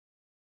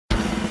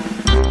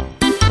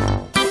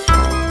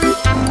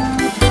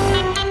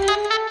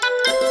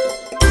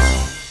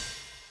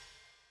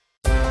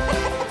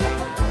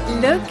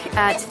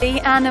at the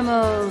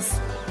animals.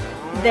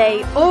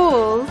 They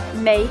all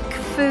make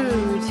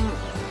food.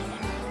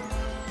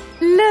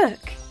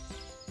 Look!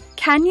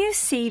 Can you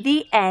see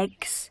the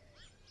eggs?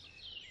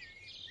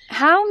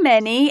 How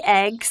many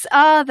eggs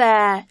are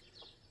there?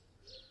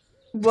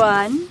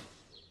 1,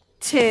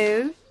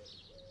 2,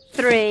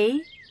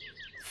 3,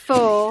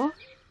 4,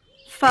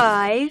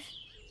 5,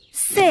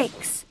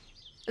 6.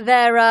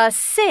 There are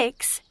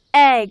 6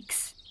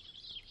 eggs.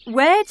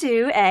 Where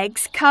do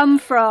eggs come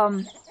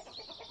from?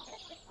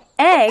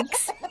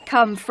 Eggs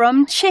come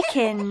from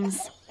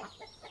chickens.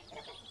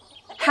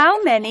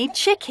 How many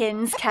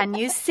chickens can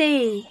you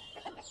see?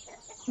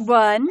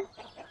 1,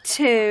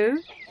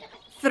 2,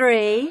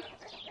 3,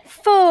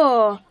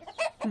 4.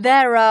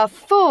 There are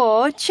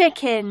 4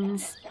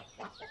 chickens.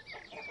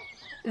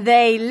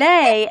 They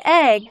lay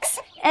eggs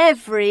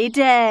every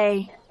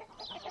day.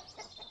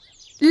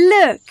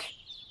 Look!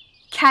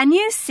 Can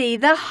you see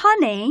the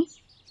honey?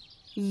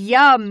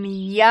 Yum,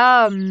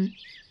 yum!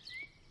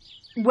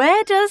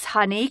 Where does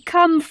honey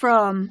come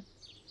from?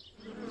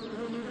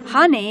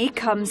 Honey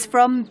comes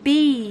from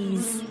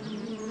bees.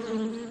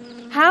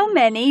 How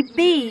many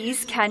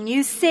bees can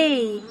you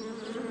see?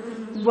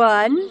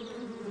 1,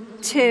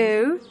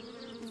 2,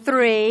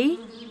 3,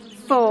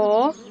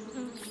 4,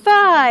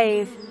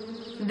 5.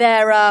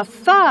 There are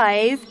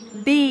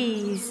 5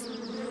 bees.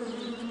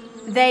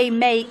 They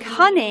make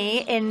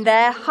honey in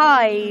their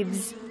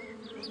hives.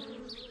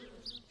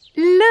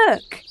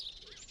 Look!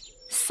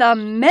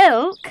 Some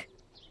milk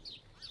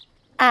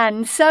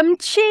and some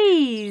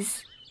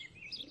cheese.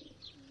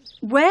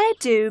 Where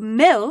do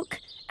milk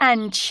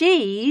and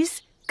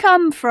cheese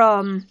come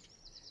from?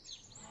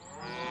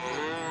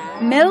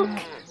 Milk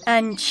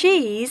and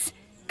cheese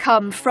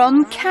come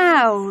from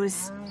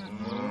cows.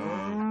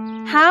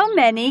 How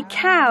many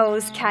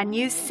cows can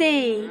you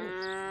see?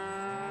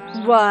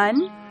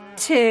 1,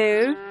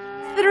 2,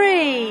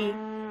 3.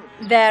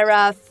 There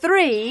are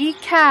 3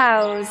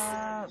 cows.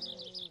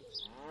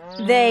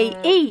 They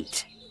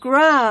eat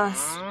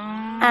grass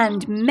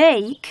and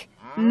make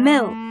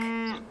milk.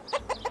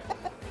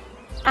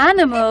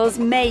 Animals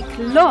make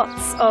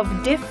lots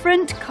of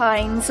different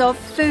kinds of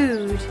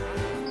food.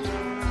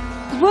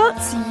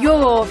 What's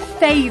your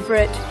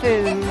favorite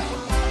food?